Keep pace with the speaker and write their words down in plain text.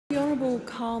Honourable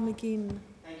Carl McGinn.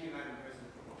 Thank you, Madam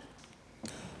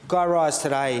President. I rise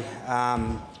today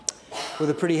with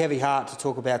a pretty heavy heart to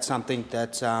talk about something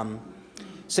that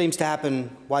seems to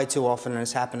happen way too often, and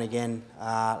has happened again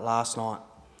last night.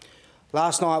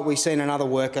 Last night we seen another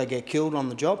worker get killed on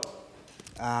the job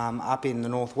up in the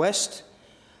northwest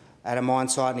at a mine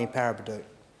site near Paraburdoo.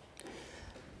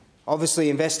 Obviously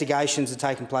investigations are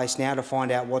taking place now to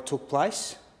find out what took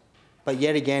place, but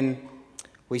yet again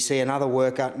we see another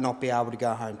worker not be able to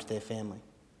go home to their family.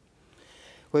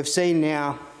 We've seen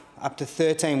now up to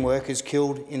 13 workers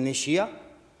killed in this year,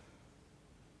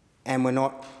 and we're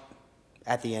not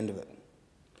at the end of it.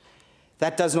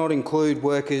 That does not include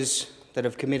workers that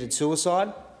have committed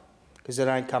suicide, because they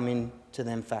don't come into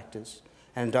them factors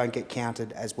and don't get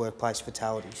counted as workplace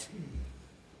fatalities.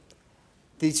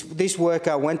 This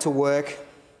worker went to work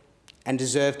and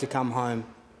deserved to come home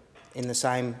in the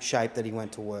same shape that he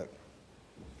went to work.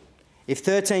 If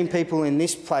 13 people in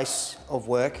this place of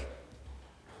work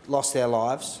lost their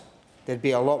lives, there'd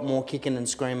be a lot more kicking and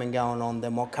screaming going on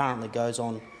than what currently goes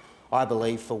on, I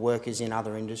believe, for workers in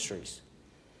other industries.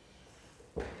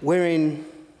 We're in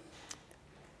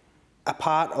a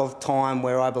part of time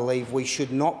where I believe we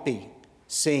should not be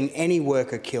seeing any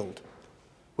worker killed.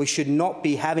 We should not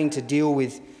be having to deal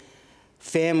with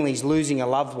families losing a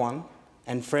loved one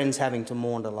and friends having to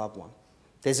mourn a loved one.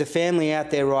 There's a family out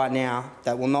there right now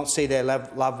that will not see their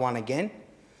loved one again.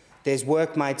 There's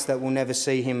workmates that will never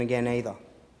see him again either.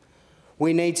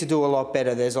 We need to do a lot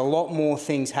better. There's a lot more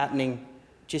things happening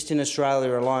just in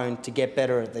Australia alone to get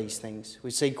better at these things.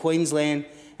 We see Queensland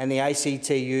and the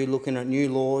ACTU looking at new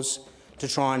laws to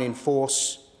try and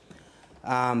enforce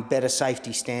better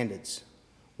safety standards.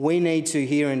 We need to,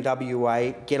 here in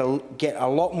WA, get a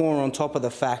lot more on top of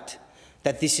the fact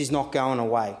that this is not going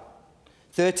away.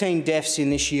 13 deaths in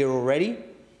this year already,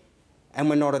 and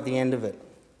we're not at the end of it.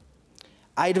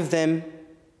 8 of them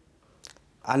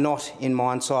are not in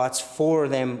mine sites, 4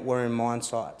 of them were in mine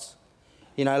sites.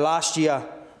 You know, last year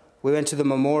we went to the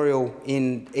memorial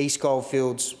in East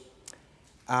Goldfields,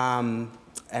 and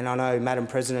I know, Madam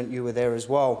President, you were there as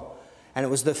well, and it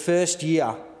was the first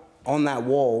year on that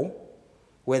wall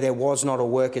where there was not a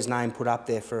worker's name put up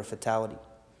there for a fatality.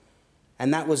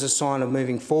 And that was a sign of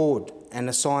moving forward and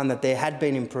a sign that there had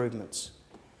been improvements.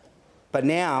 But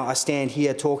now I stand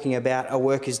here talking about a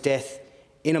worker's death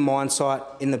in a mine site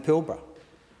in the Pilbara.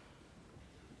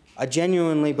 I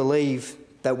genuinely believe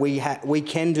that we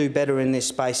can do better in this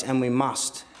space, and we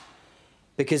must,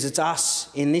 because it's us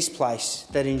in this place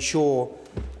that ensure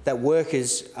that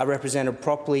workers are represented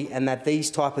properly and that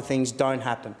these type of things don't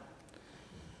happen.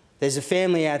 There's a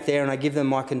family out there, and I give them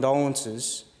my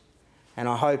condolences, and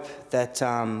I hope that,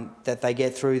 that they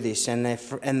get through this, and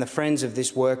the friends of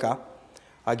this worker,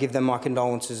 I give them my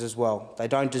condolences as well. They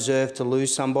don't deserve to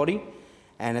lose somebody,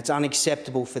 and it's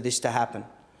unacceptable for this to happen.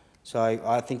 So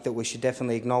I think that we should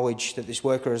definitely acknowledge that this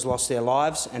worker has lost their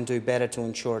lives and do better to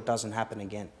ensure it doesn't happen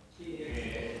again. Yeah.